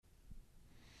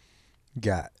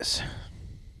Guys,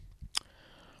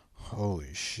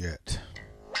 holy shit.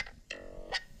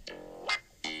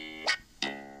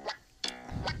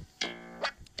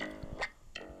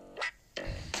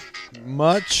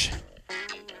 Much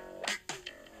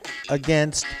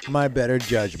against my better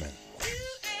judgment,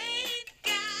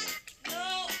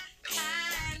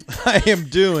 I am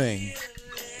doing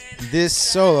this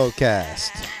solo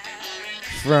cast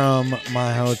from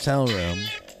my hotel room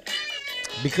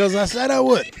because I said I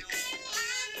would.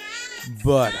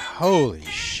 But holy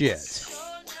shit,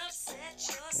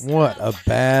 what a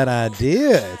bad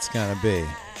idea it's gonna be.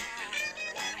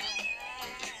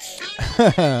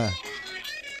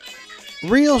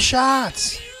 Real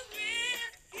shots.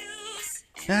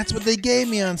 That's what they gave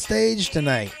me on stage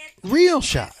tonight. Real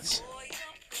shots.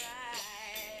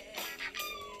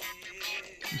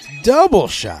 Double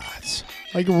shots.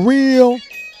 Like real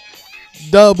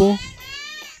double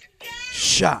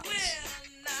shots.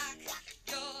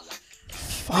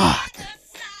 Fuck.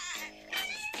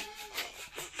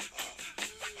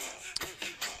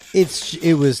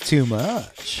 It was too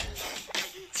much.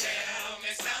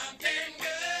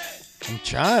 I'm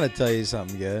trying to tell you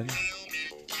something good.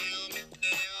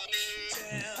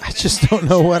 I just don't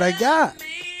know what I got.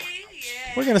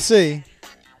 We're going to see.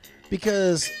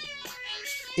 Because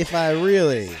if I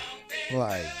really,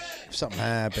 if something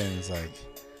happens,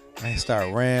 I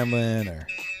start rambling or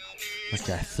I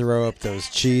throw up those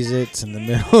Cheez-Its in the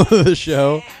middle of the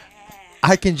show,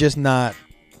 I can just not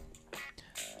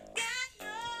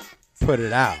put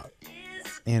it out,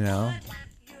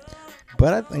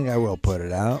 But I think I will put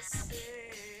it out.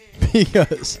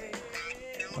 Because,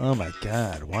 oh my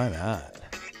God, why not?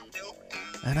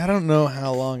 And I don't know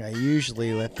how long I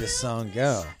usually let this song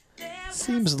go. It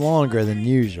seems longer than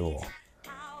usual.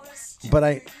 But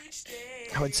I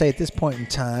would say at this point in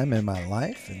time in my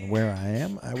life and where I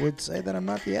am, I would say that I'm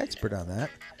not the expert on that.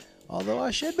 Although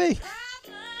I should be.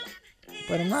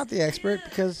 But I'm not the expert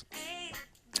because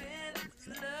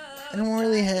I don't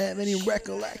really have any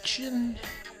recollection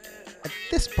at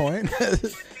this point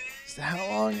as to how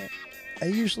long I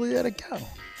usually let it go.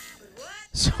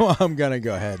 So I'm going to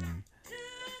go ahead and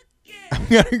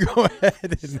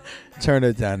turn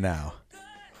it down now.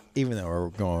 Even though we're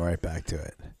going right back to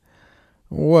it.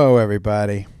 Whoa,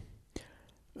 everybody.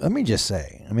 Let me just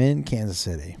say, I'm in Kansas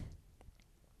City.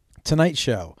 Tonight's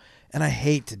show, and I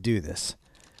hate to do this,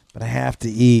 but I have to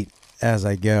eat as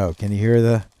I go. Can you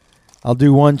hear I'll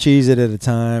do one Cheez-It at a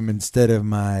time instead of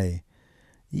my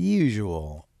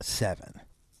usual 7.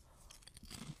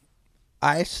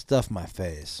 I stuff my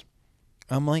face.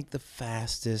 I'm like the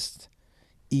fastest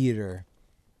eater.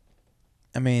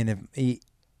 I mean, if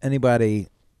anybody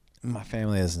in my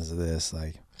family listens to this,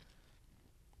 I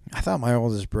thought my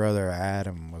oldest brother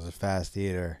Adam was a fast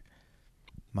eater.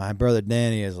 My brother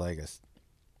Danny is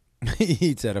he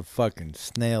eats at a fucking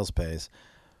snail's pace.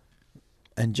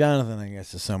 And Jonathan, I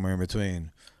guess, is somewhere in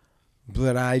between.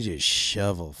 But I just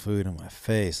shovel food in my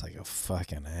face like a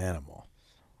fucking animal.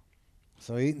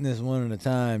 So eating this one at a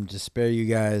time to spare you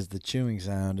guys the chewing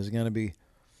sound is going to be,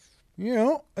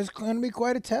 it's going to be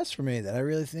quite a test for me that I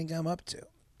really think I'm up to.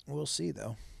 We'll see,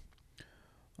 though.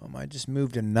 I just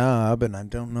moved a knob, and I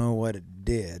don't know what it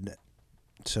did.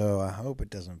 So I hope it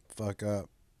doesn't fuck up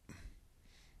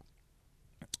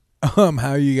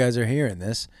how you guys are hearing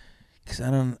this. Because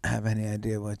I don't have any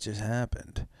idea what just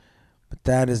happened. But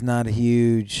that is not a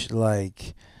huge,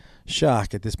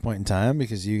 shock at this point in time.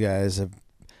 Because you guys have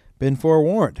been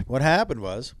forewarned. What happened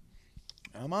was,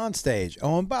 I'm on stage.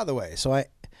 Oh, and by the way,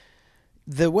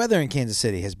 the weather in Kansas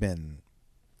City has been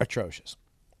atrocious.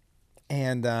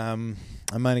 And I'm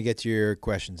going to get to your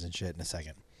questions and shit in a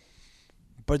second.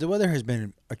 But the weather has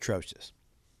been atrocious.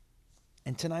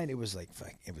 And tonight it was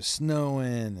it was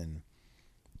snowing and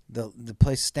the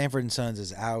place Stanford and Sons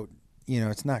is out.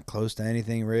 It's not close to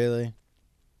anything really.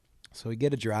 So we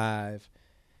get a drive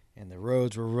and the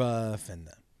roads were rough and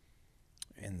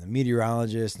the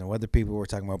meteorologist and the weather people were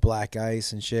talking about black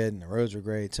ice and shit and the roads were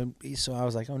great. So I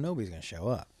was like, oh, nobody's going to show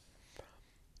up.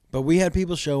 But we had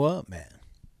people show up, man.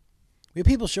 We had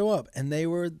people show up, and they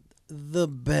were the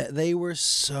best. They were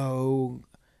so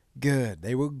good.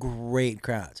 They were great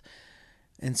crowds.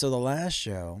 And so the last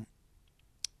show,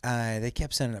 they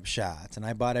kept sending up shots, and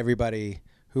I bought everybody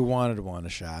who wanted one a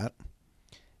shot.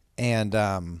 And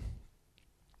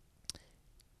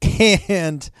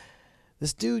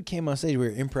this dude came on stage. We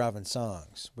were improvising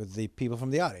songs with the people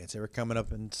from the audience. They were coming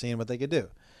up and seeing what they could do.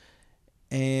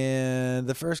 And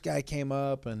the first guy came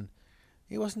up, and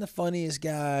he wasn't the funniest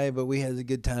guy, but we had a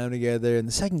good time together. And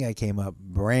the second guy came up,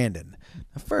 Brandon.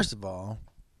 Now, first of all,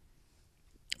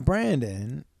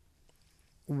 Brandon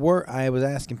I was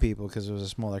asking people because it was a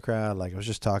smaller crowd. Like I was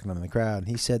just talking to him in the crowd, and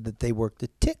he said that they worked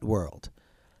at Tit World,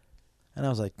 and I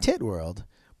was like, Tit World,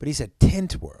 but he said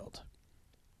Tint World,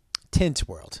 Tint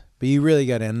World. But you really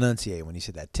got to enunciate when you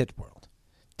say that. Tit World,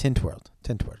 Tint World,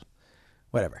 Tint World,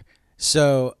 whatever.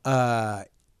 So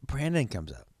Brandon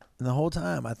comes up, and the whole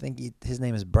time I think his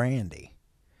name is Brandy.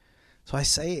 So I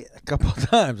say it a couple of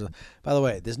times. By the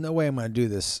way, there's no way I'm going to do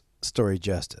this story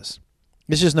justice.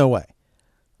 There's just no way.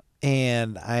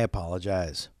 And I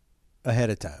apologize ahead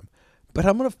of time. But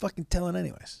I'm going to fucking tell it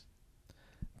anyways.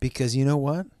 Because you know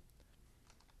what?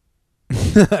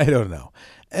 I don't know.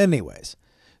 Anyways.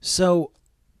 So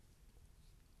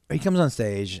he comes on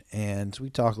stage and we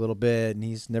talk a little bit. And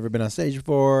he's never been on stage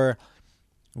before.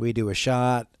 We do a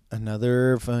shot.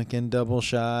 Another fucking double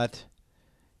shot.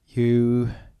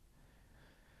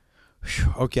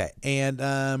 Okay.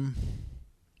 And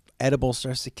edible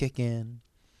starts to kick in.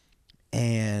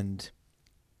 And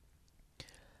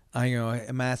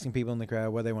I'm asking people in the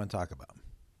crowd what they want to talk about.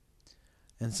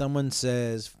 And someone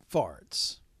says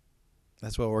farts.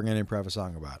 That's what we're going to improv a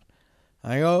song about.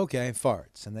 I go, okay,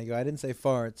 farts. And they go, I didn't say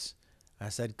farts. I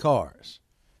said cars.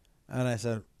 And I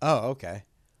said, oh, okay.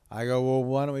 I go, well,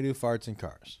 why don't we do farts and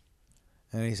cars?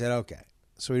 And he said, okay.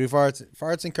 So we do farts.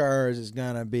 Farts and cars is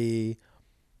going to be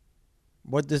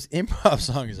what this improv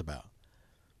song is about.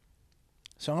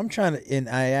 So I'm trying to, and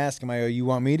I ask him, I go, you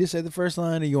want me to say the first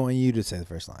line or you want you to say the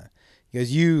first line? He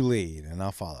goes, you lead and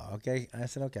I'll follow. Okay. I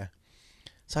said, okay.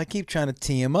 So I keep trying to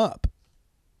tee him up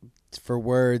for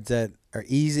words that are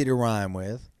easy to rhyme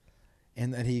with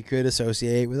and that he could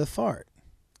associate with a fart.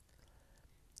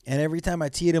 And every time I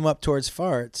teed him up towards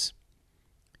farts,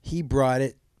 he brought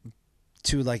it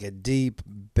to like a deep,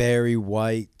 berry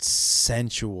white,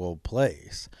 sensual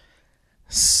place.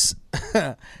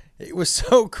 It was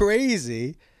so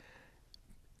crazy,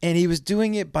 and he was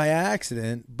doing it by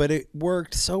accident, but it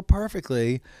worked so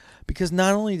perfectly because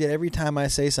not only did every time I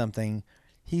say something,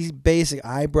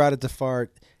 I brought it to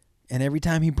fart, and every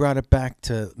time he brought it back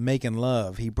to making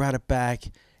love, he brought it back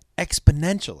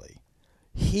exponentially.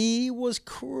 He was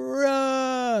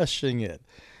crushing it.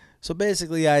 So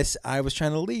basically, I was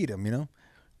trying to lead him,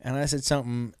 and I said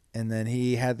something, and then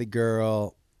he had the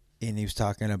girl, and he was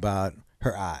talking about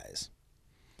her eyes.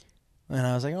 And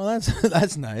I was like, oh,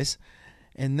 that's nice.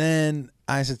 And then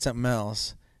I said something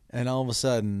else, and all of a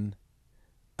sudden,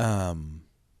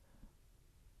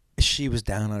 she was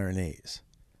down on her knees.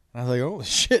 I was like, oh,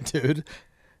 shit, dude.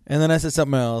 And then I said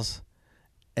something else,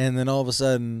 and then all of a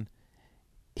sudden,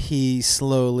 he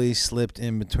slowly slipped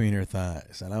in between her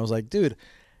thighs. And I was like, dude,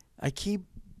 I keep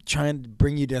trying to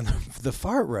bring you down the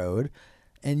fart road,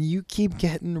 and you keep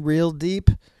getting real deep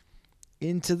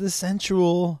into the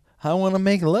sensual, I want to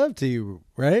make love to you,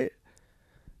 right?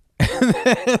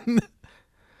 And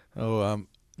then,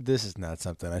 this is not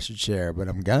something I should share, but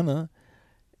I'm gonna.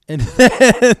 And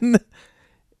then,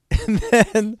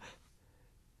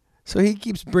 so he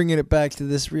keeps bringing it back to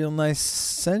this real nice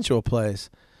sensual place.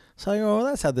 So I go, well,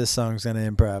 that's how this song's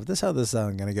gonna improv. That's how this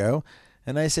song's gonna go.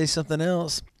 And I say something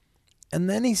else, and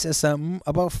then he says something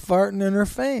about farting in her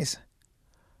face.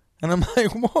 And I'm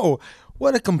like, whoa,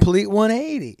 what a complete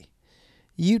 180.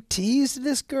 You teased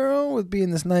this girl with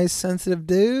being this nice, sensitive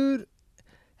dude,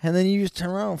 and then you just turn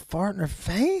around and fart in her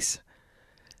face?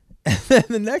 And then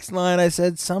the next line I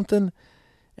said something,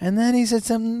 and then he said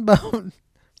something about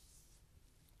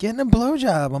getting a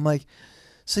blowjob. I'm like,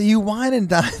 so you wine and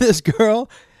dine this girl,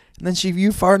 and then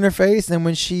you fart in her face, and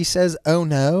when she says, oh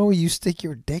no, you stick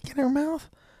your dick in her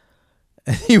mouth?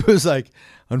 And he was like,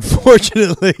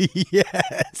 unfortunately,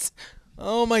 yes.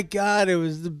 Oh my God, it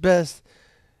was the best.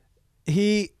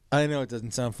 I know it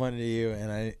doesn't sound funny to you,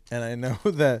 and I know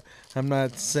that I'm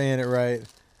not saying it right.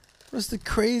 It was the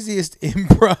craziest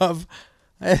improv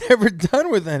I had ever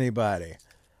done with anybody.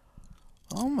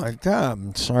 Oh my God,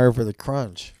 I'm sorry for the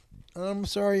crunch. I'm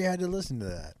sorry you had to listen to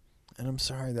that. And I'm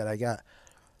sorry that I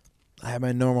had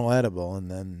my normal edible,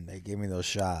 and then they gave me those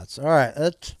shots. All right,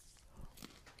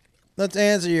 let's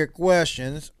answer your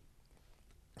questions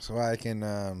so I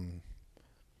can,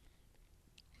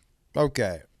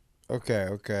 Okay.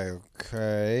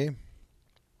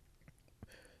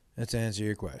 Let's answer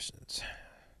your questions.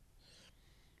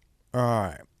 All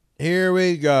right, here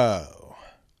we go.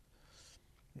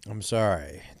 I'm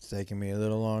sorry. It's taking me a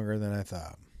little longer than I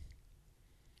thought.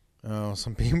 Oh,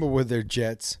 some people with their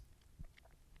Jets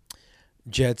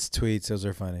tweets, those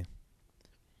are funny.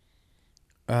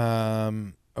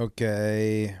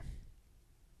 Okay.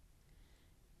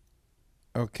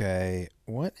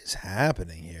 What is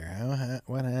happening here?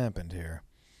 What happened here?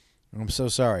 I'm so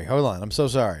sorry. Hold on. I'm so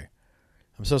sorry.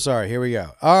 Here we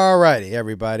go. All righty,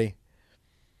 everybody.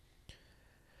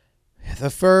 the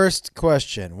first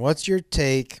question. What's your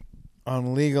take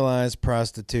on legalized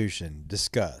prostitution?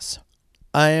 Discuss.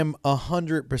 I am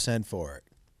 100% for it.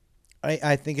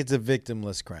 I think it's a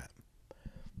victimless crime.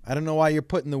 I don't know why you're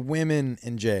putting the women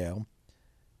in jail.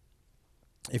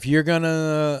 If you're going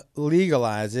to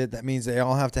legalize it, that means they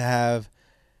all have to have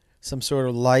some sort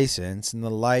of license, and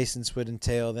the license would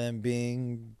entail them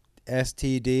being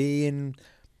STD and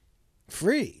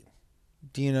free,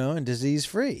 and disease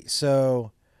free.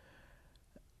 So,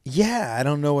 yeah, I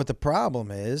don't know what the problem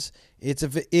is.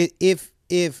 If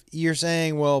you're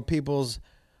saying, well, people's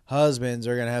husbands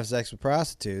are going to have sex with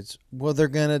prostitutes, well, they're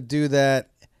going to do that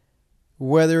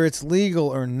whether it's legal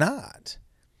or not.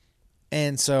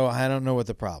 And so I don't know what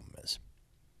the problem is.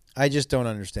 I just don't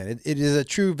understand. It is a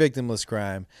true victimless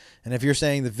crime. And if you're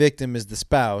saying the victim is the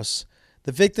spouse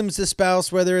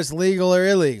whether it's legal or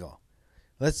illegal.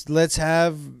 Let's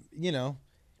have,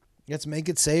 let's make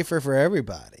it safer for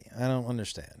everybody. I don't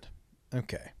understand.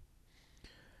 Okay.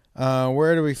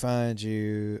 Where do we find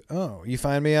you? Oh, you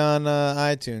find me on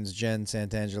iTunes, Jen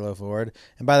Santangelo Ford.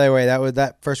 And by the way,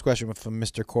 that first question was from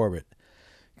Mr. Corbett.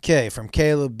 Okay, from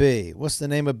Caleb B. What's the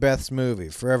name of Beth's movie?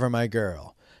 Forever My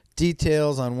Girl.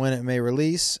 Details on when it may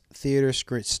release. Theater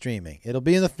streaming. It'll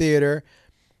be in the theater.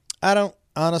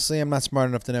 Honestly, I'm not smart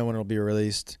enough to know when it'll be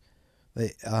released.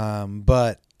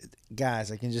 But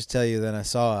guys, I can just tell you that I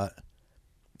saw it,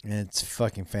 and it's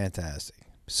fucking fantastic.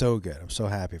 So good. I'm so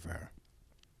happy for her.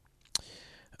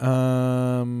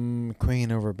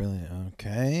 Queen over Billy.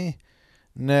 Okay.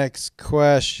 Next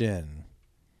question.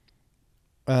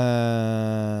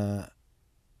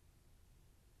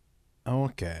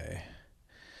 Okay.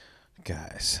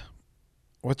 Guys,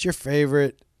 what's your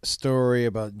favorite story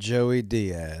about Joey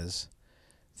Diaz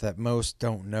that most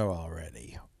don't know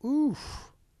already?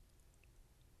 Oof.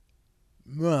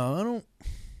 Well,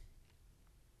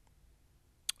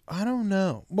 I don't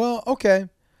know. Well, okay.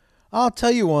 I'll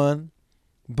tell you one,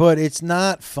 but it's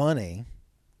not funny,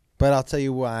 but I'll tell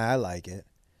you why I like it.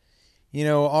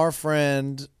 Our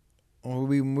friend,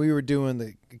 we were doing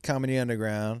the Comedy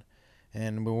Underground,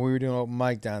 and when we were doing open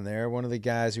mic down there, one of the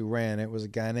guys who ran it was a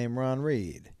guy named Ron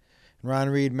Reed. Ron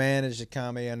Reed managed the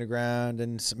Comedy Underground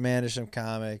and managed some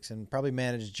comics and probably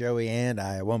managed Joey and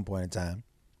I at one point in time.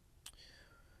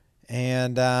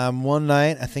 And one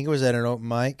night, I think it was at an open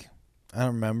mic. I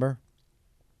don't remember.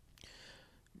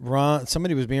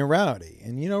 Somebody was being rowdy.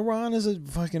 And, Ron is a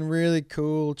fucking really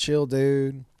cool, chill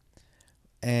dude.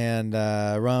 And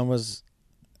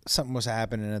something was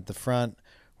happening at the front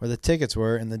where the tickets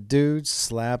were, and the dude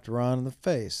slapped Ron in the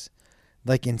face.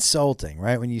 Like insulting,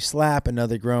 right? When you slap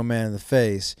another grown man in the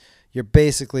face, you're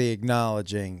basically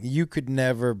acknowledging you could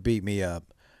never beat me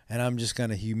up, and I'm just going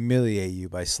to humiliate you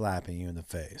by slapping you in the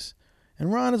face.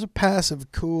 And Ron is a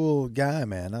passive, cool guy,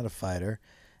 man, not a fighter.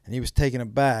 And he was taken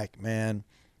aback, man.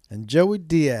 And Joey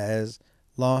Diaz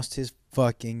lost his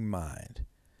fucking mind.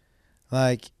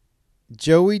 Like,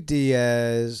 Joey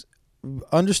Diaz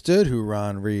understood who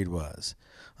Ron Reed was.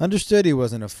 Understood he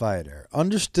wasn't a fighter.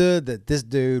 Understood that this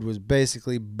dude was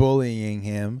basically bullying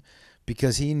him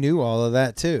because he knew all of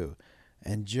that too.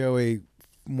 And Joey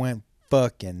went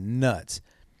fucking nuts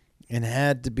and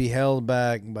had to be held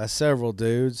back by several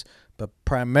dudes, but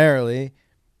primarily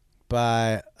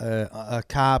by a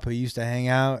cop who used to hang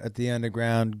out at the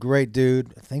Underground. Great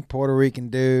dude. I think Puerto Rican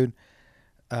dude.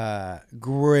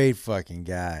 Great fucking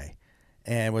guy.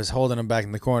 And was holding him back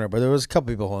in the corner. But there was a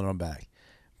couple people holding him back.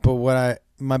 But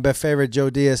my favorite Joe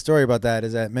Diaz story about that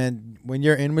is that, man, when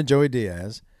you're in with Joey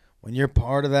Diaz, when you're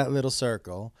part of that little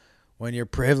circle, when you're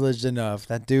privileged enough,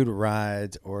 that dude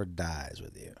rides or dies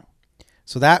with you.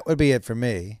 So that would be it for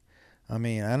me. I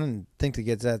mean, I don't think it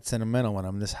gets that sentimental when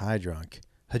I'm this high drunk.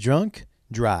 Drunk?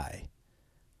 Dry.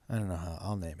 I don't know how.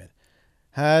 I'll name it.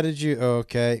 How did you...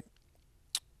 Okay.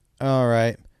 All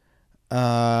right.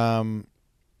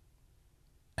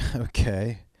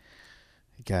 Okay.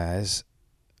 Guys.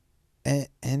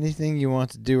 Anything you want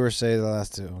to do or say the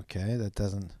last two? Okay, that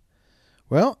doesn't...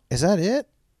 Well, is that it?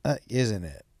 Isn't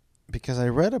it? Because I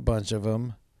read a bunch of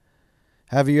them.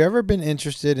 Have you ever been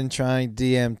interested in trying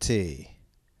DMT?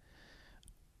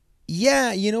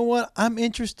 Yeah, you know what? I'm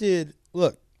interested.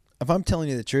 Look, if I'm telling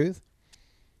you the truth,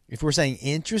 if we're saying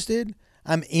interested,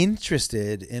 I'm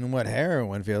interested in what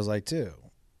heroin feels like too.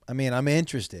 I mean, I'm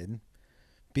interested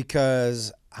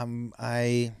because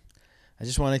I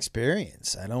just want to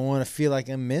experience. I don't want to feel like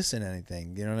I'm missing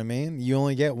anything. You know what I mean? You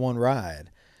only get one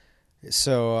ride.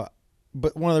 So,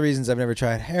 but one of the reasons I've never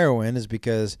tried heroin is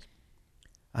because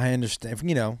I understand,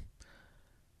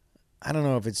 I don't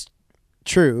know if it's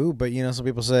true, but, some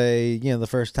people say, the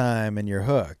first time and you're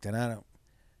hooked. And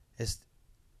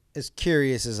as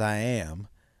curious as I am,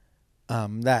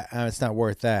 that it's not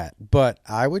worth that. But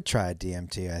I would try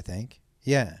DMT. I think.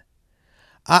 Yeah.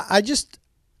 I just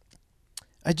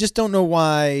don't know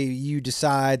why you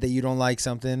decide that you don't like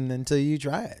something until you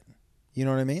try it. You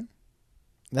know what I mean?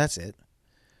 That's it.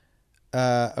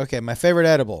 Okay, my favorite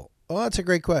edible. Oh, that's a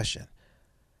great question.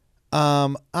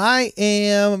 I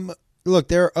am. Look,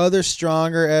 there are other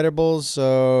stronger edibles,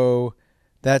 so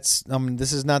this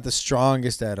is not the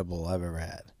strongest edible I've ever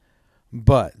had.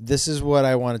 But this is what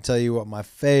I want to tell you what my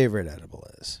favorite edible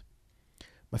is.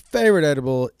 My favorite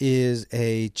edible is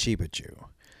a Chiba Chew.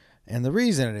 And the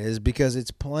reason it is because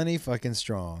it's plenty fucking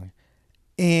strong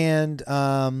and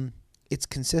it's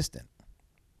consistent.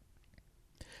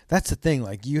 That's the thing.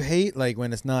 Like, you hate like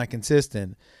when it's not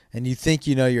consistent and you think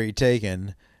you know you're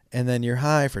taking and then you're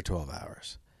high for 12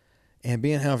 hours. And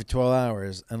being high for 12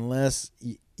 hours, unless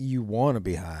you want to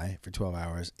be high for 12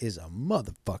 hours, is a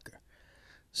motherfucker.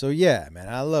 So, yeah, man,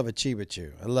 I love a Chiba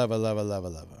Chew. I love it.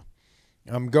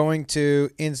 I'm going to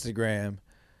Instagram,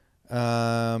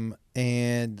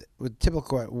 and with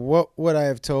typical, what would I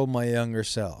have told my younger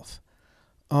self?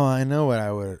 Oh, I know what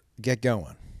I would. Get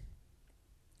going.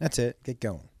 That's it. Get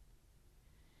going.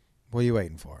 What are you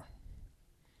waiting for?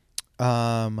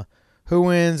 Who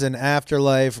wins an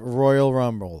Afterlife Royal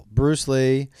Rumble? Bruce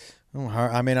Lee.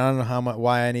 I mean, I don't know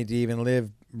why I need to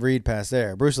even read past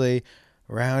there. Bruce Lee,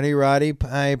 Rowdy Roddy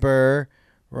Piper,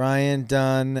 Ryan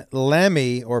Dunn,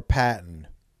 Lemmy, or Patton.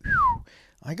 Whew.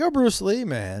 I go Bruce Lee,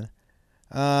 man.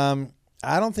 I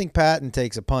don't think Patton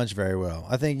takes a punch very well.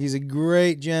 I think he's a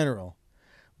great general,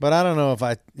 but I don't know if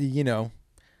I don't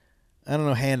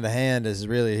know, hand to hand is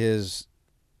really his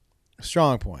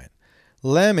strong point.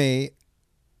 Lemmy,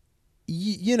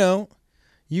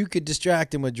 you could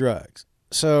distract him with drugs.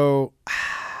 So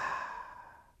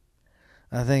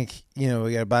I think, we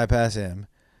got to bypass him.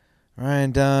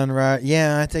 Ryan Dunn, right?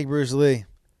 Yeah, I take Bruce Lee.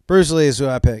 Bruce Lee is who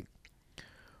I pick.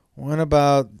 What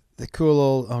about the cool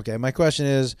old... Okay, my question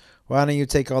is, why don't you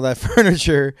take all that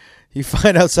furniture you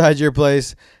find outside your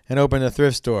place and open a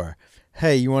thrift store?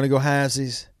 Hey, you want to go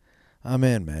halvesies? I'm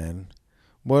in, man.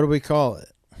 What do we call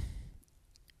it?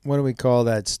 What do we call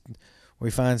that?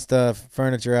 We find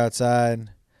furniture outside,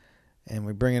 and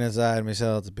we bring it inside and we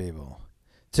sell it to people.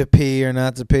 To pee or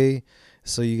not to pee,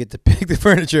 so you get to pick the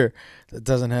furniture that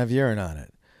doesn't have urine on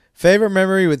it. Favorite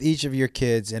memory with each of your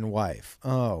kids and wife?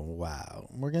 Oh, wow.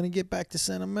 We're going to get back to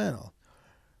sentimental.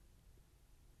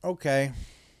 Okay.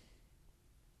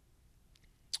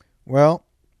 Well,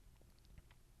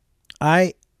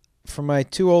 for my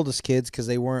two oldest kids, because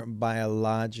they weren't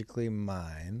biologically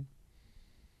mine,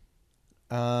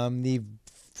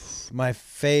 my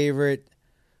favorite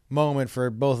moment for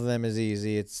both of them is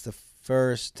easy. It's the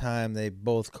first time they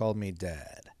both called me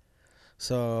dad.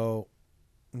 So,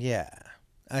 yeah,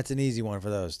 that's an easy one for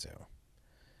those two.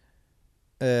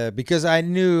 Because I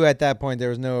knew at that point there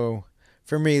was no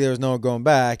going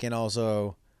back, and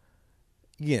also,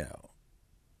 there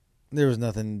was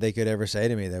nothing they could ever say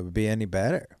to me that would be any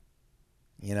better.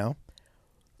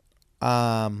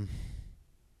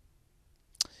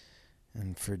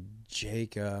 And for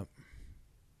Jacob,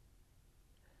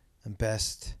 the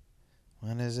best,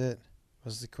 when is it?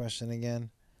 What's the question again?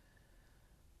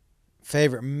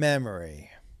 Favorite memory.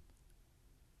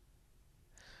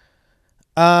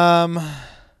 I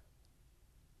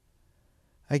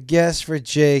guess for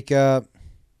Jacob,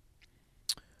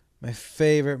 my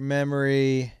favorite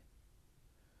memory.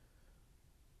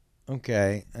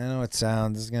 Okay, I know this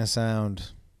is going to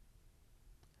sound.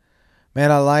 Man,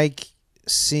 I like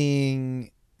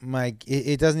seeing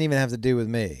it doesn't even have to do with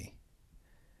me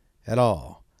at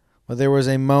all. But there was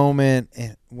a moment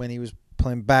when he was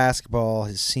playing basketball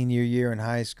his senior year in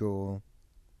high school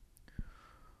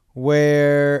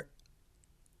where,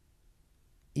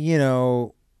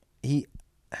 there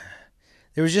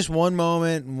was just one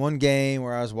moment in one game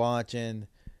where I was watching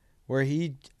where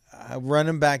he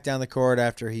running back down the court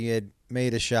after he had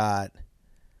made a shot.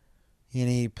 And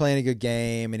he playing a good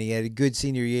game, and he had a good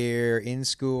senior year in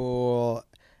school,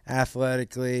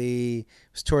 athletically. It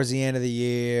was towards the end of the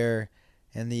year,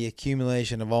 and the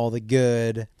accumulation of all the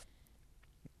good.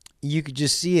 You could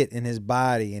just see it in his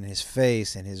body, in his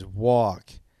face, in his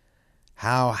walk,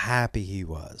 how happy he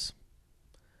was.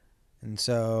 And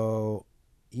so,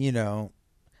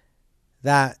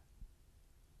 that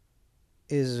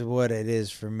is what it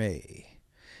is for me.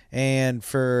 And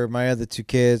for my other two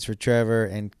kids, for Trevor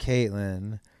and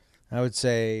Caitlin, I would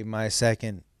say my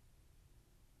second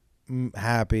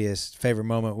happiest favorite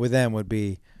moment with them would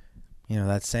be,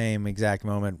 that same exact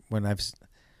moment when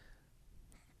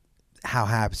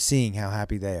seeing how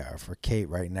happy they are. For Kate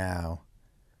right now,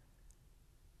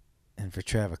 and for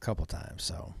Trev a couple times.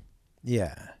 So,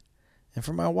 yeah. And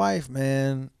for my wife,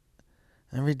 man,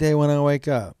 every day when I wake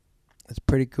up, it's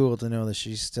pretty cool to know that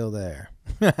she's still there.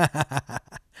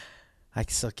 I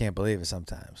still can't believe it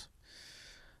sometimes.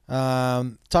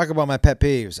 Talk about my pet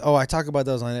peeves. Oh, I talk about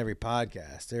those on every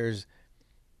podcast. There's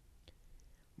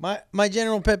my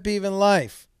general pet peeve in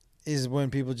life is when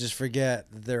people just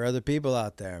forget that there are other people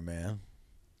out there, man.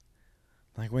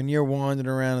 Like when you're wandering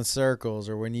around in circles,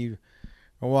 or when you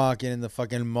are walking in the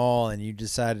fucking mall and you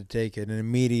decide to take an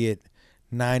immediate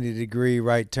 90-degree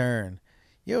right turn.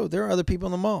 Yo, there are other people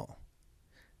in the mall.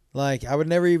 Like, I would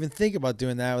never even think about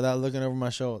doing that without looking over my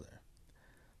shoulder.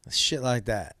 Shit like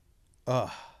that.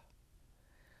 Ugh.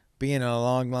 Being in a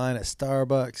long line at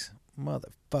Starbucks.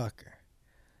 Motherfucker.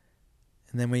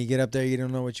 And then when you get up there, you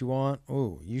don't know what you want.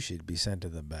 Oh, you should be sent to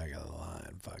the back of the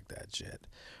line. Fuck that shit.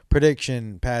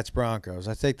 Prediction, Pats Broncos.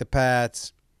 I take the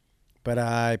Pats, but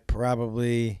I don't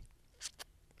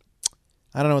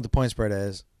know what the point spread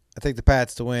is. I take the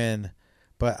Pats to win,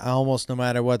 but almost no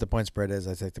matter what the point spread is,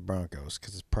 I take the Broncos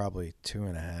because it's probably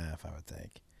 2.5, I would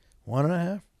think.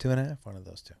 1.5? 2.5? One of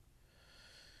those two.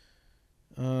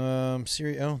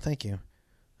 Siri. Oh, thank you.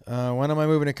 When am I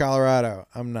moving to Colorado?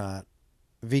 I'm not.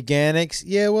 Veganics.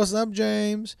 Yeah, what's up,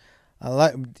 James?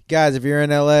 Guys, if you're in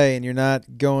LA and you're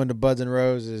not going to Buds and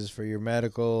Roses for your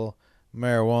medical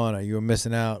marijuana, you are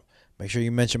missing out. Make sure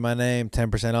you mention my name,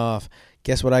 10% off.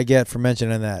 Guess what I get for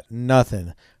mentioning that?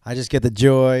 Nothing. I just get the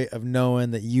joy of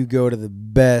knowing that you go to the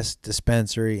best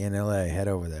dispensary in LA. Head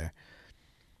over there.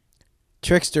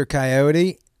 Trickster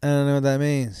Coyote. I don't know what that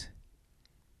means.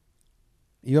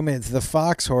 The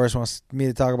Fox Horse wants me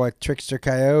to talk about Trickster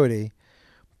Coyote,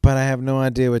 but I have no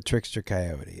idea what Trickster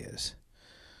Coyote is.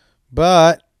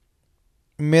 But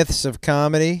myths of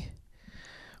comedy.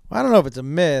 Well, I don't know if it's a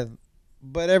myth,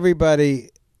 but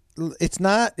it's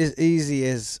not as easy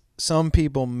as some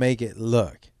people make it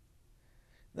look.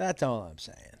 That's all I'm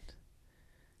saying.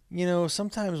 You know,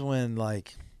 sometimes when,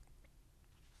 like,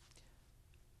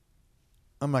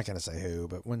 I'm not going to say who,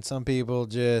 but when some people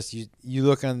just, you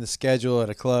look on the schedule at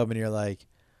a club and you're like,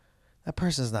 that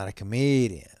person's not a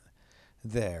comedian.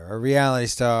 They're a reality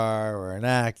star or an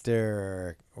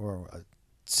actor or a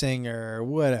singer or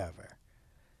whatever.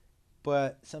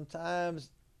 But sometimes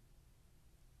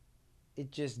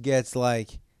it just gets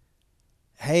like,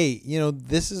 hey, you know,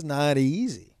 this is not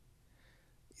easy.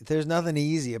 There's nothing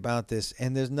easy about this,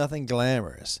 and there's nothing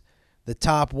glamorous. The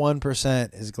top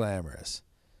 1% is glamorous.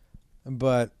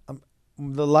 But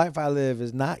the life I live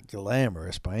is not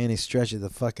glamorous by any stretch of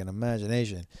the fucking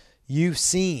imagination. You've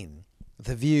seen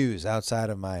the views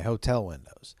outside of my hotel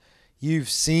windows. You've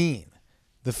seen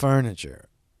the furniture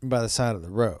by the side of the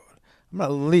road. I'm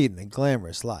not leading a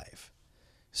glamorous life.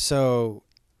 So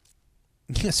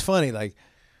it's funny, like,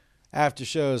 after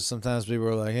shows, sometimes people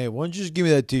are like, hey, why don't you just give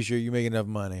me that t-shirt? You make enough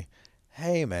money.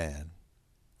 Hey, man.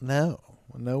 No,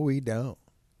 we don't.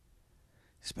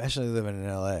 Especially living in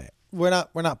LA. We're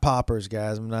not paupers,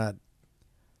 guys. I'm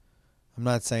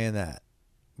not saying that.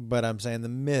 But I'm saying the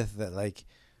myth that, like,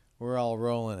 we're all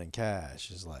rolling in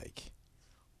cash is like,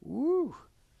 woo,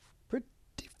 pretty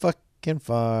fucking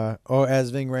far. Or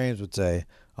as Ving Rhames would say,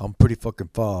 I'm pretty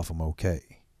fucking far from okay.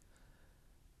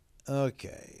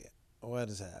 Okay, what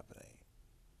is happening?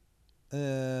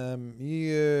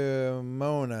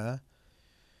 Mona,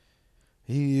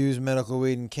 you use medical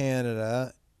weed in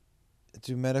Canada.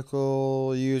 Do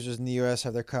medical users in the U.S.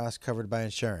 have their costs covered by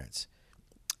insurance?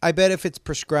 I bet if it's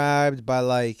prescribed by,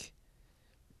 like,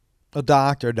 a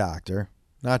doctor,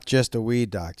 not just a weed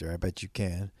doctor, I bet you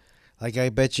can. Like, I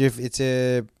bet you if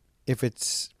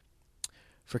it's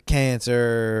for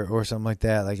cancer or something like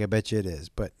that, like, I bet you it is.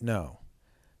 But no,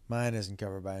 mine isn't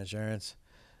covered by insurance.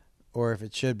 Or if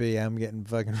it should be, I'm getting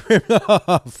fucking ripped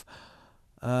off.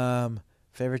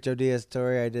 Favorite Joe Diaz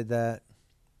story? I did that.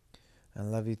 I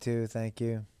love you too. Thank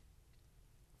you.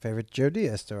 Favorite Joe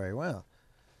Diaz story? Well,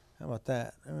 how about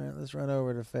that? All right, let's run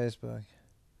over to Facebook.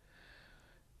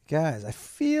 Guys, I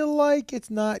feel like it's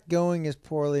not going as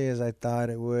poorly as I thought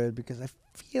it would, because I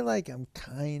feel like I'm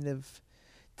kind of...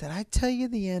 Did I tell you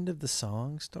the end of the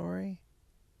song story?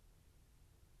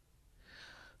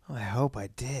 Oh, I hope I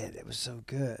did. It was so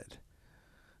good.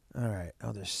 All right.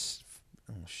 Oh,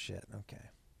 shit.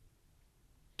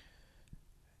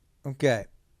 Okay.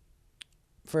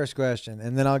 First question,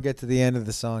 and then I'll get to the end of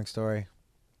the song story.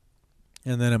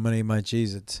 And then I'm going to eat my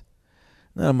Cheez-Its.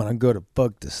 Then I'm going to go to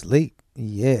fuck to sleep.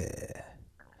 Yeah.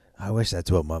 I wish that's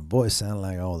what my voice sounded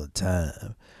like all the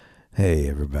time. Hey,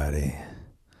 everybody.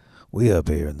 We up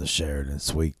here in the Sheridan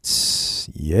Suites.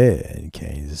 Yeah, in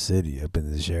Kansas City, up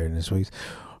in the Sheridan Suites.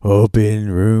 Up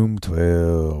in room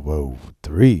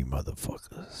 1203,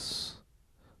 motherfuckers.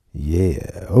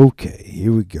 Yeah, okay,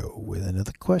 here we go with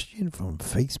another question from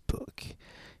Facebook.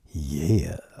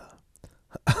 Yeah.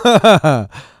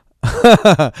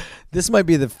 This might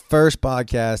be the first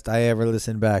podcast I ever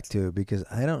listened back to because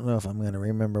I don't know if I'm going to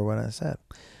remember what I said.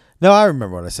 No, I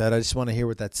remember what I said. I just want to hear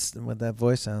what that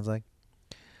voice sounds like.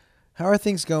 How are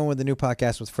things going with the new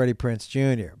podcast with Freddie Prinze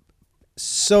Jr.?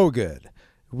 So good.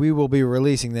 We will be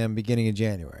releasing them beginning of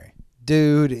January.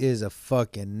 Dude is a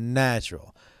fucking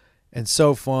natural and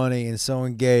so funny and so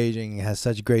engaging and has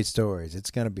such great stories.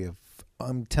 It's going to be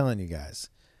I'm telling you guys,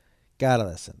 gotta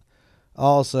listen.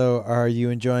 Also, are you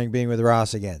enjoying being with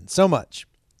Ross again? So much.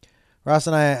 Ross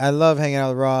and I love hanging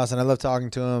out with Ross and I love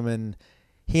talking to him, and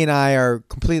he and I are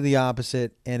completely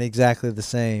opposite and exactly the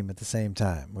same at the same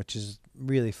time, which is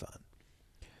really fun.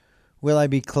 Will I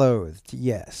be clothed?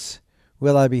 Yes.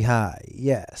 Will I be high?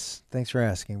 Yes. Thanks for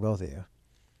asking, both of you.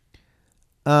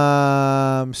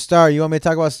 You want me to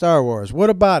talk about Star Wars?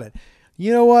 What about it?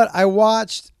 You know what? I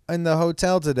watched in the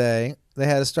hotel today. They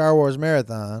had a Star Wars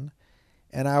marathon,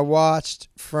 and I watched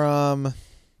on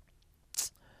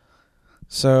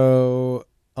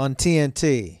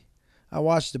TNT. I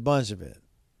watched a bunch of it,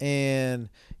 and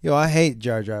I hate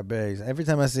Jar Jar Binks. Every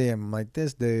time I see him, I'm like,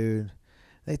 this dude.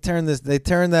 They turned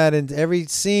that into every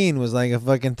scene was like a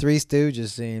fucking Three Stooges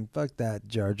scene. Fuck that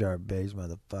Jar Jar Binks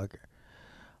motherfucker.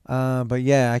 But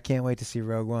yeah, I can't wait to see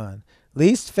Rogue One.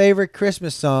 Least favorite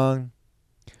Christmas song,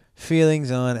 Feelings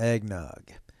on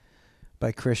Eggnog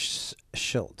by Chris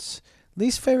Schultz.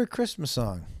 Least favorite Christmas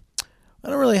song. I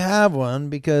don't really have one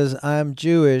because I'm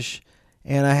Jewish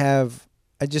and I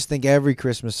just think every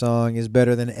Christmas song is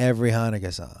better than every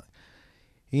Hanukkah song.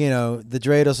 The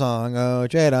dreidel song, oh,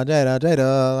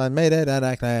 dreidel, I made it, and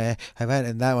I've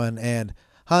had that one, and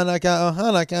Hanukkah, oh,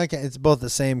 Hanukkah, it's both the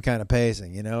same kind of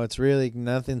pacing, It's really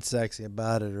nothing sexy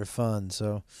about it or fun,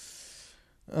 so,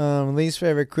 least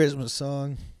favorite Christmas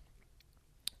song,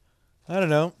 I don't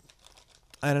know,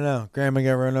 Grandma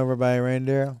got run over by a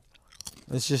reindeer,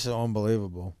 it's just so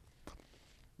unbelievable.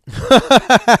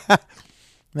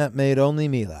 That made only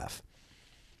me laugh.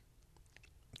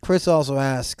 Chris also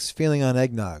asks, feeling on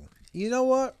eggnog. You know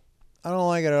what? I don't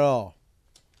like it at all.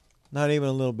 Not even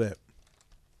a little bit.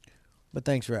 But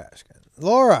thanks for asking.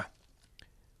 Laura,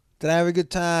 did I have a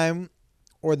good time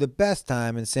or the best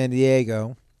time in San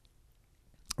Diego?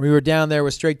 We were down there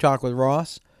with Straight Talk with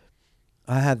Ross.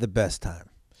 I had the best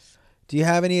time. Do you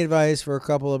have any advice for a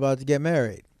couple about to get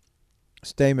married?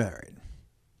 Stay married.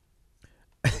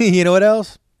 You know what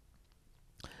else?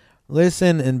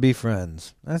 Listen and be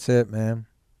friends. That's it, man.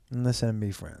 And listen and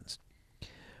be friends.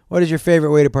 What is your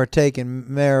favorite way to partake in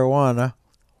marijuana?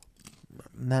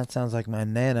 That sounds like my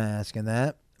nana asking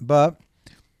that. But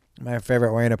my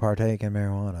favorite way to partake in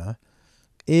marijuana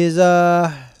is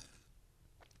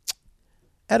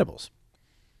edibles.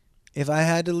 If I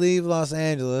had to leave Los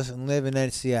Angeles and live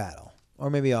in Seattle, or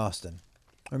maybe Austin,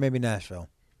 or maybe Nashville,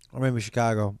 or maybe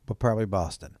Chicago, but probably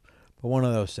Boston, but one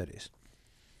of those cities.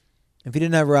 If you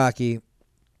didn't have Rocky,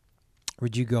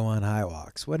 would you go on high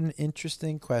walks? What an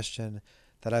interesting question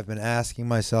that I've been asking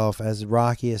myself as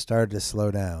Rocky has started to slow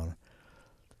down.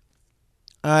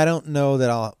 I don't know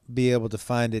that I'll be able to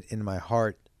find it in my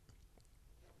heart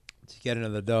to get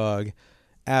another dog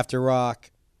after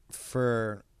Rock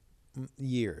for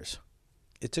years.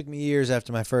 It took me years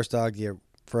after my first dog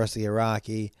for us to get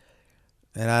Rocky,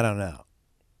 and I don't know.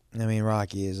 I mean,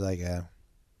 Rocky is like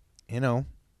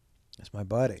it's my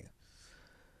buddy.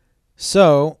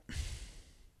 So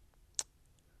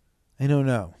I don't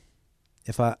know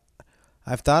if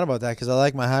I've thought about that because I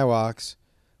like my high walks,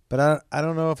 but I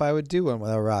don't know if I would do one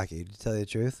without Rocky, to tell you the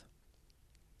truth.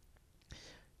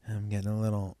 I'm getting a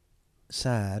little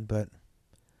sad, but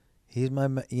he's my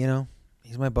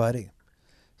buddy.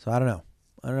 So I don't know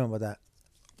about that.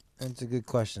 It's a good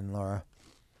question, Laura,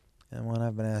 and one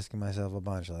I've been asking myself a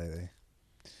bunch lately.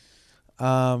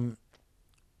 Well,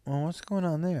 what's going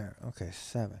on there? Okay,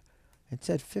 7. It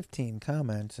said 15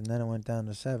 comments, and then it went down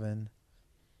to 7.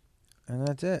 And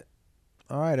that's it.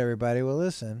 All right, everybody. Well,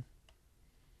 listen.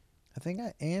 I think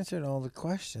I answered all the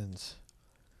questions.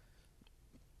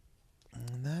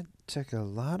 And that took a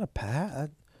lot of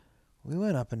we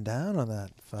went up and down on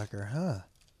that fucker,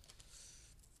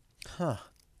 huh?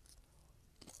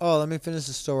 Oh, let me finish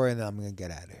the story, and then I'm going to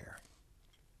get out of here.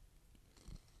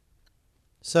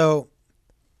 So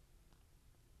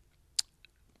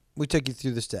we took you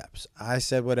through the steps. I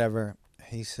said whatever.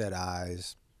 He said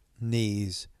eyes,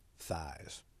 knees,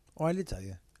 thighs. Oh, I did tell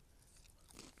you.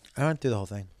 I went through the whole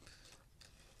thing.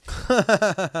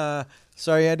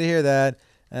 Sorry you had to hear that.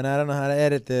 And I don't know how to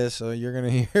edit this, so you're going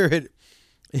to hear it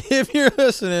if you're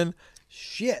listening.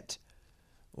 Shit.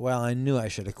 Well, I knew I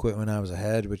should have quit when I was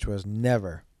ahead, which was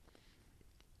never.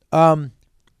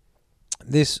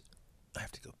 This, I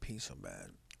have to go pee so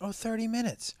bad. 30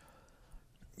 minutes.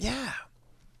 Yeah.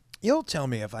 You'll tell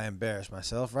me if I embarrass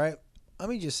myself, right? Let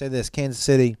me just say this. Kansas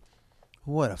City,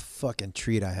 what a fucking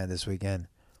treat I had this weekend.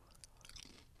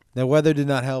 The weather did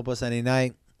not help us any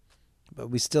night, but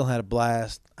we still had a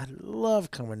blast. I love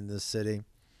coming to this city.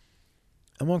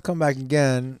 I'm going to come back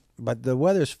again, but the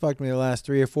weather's fucked me the last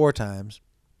 3 or 4 times.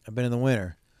 I've been in the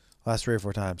winter last 3 or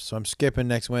 4 times, so I'm skipping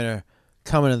next winter,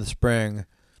 coming in the spring.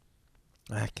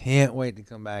 I can't wait to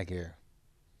come back here.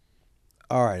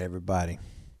 All right, everybody.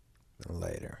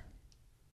 Later.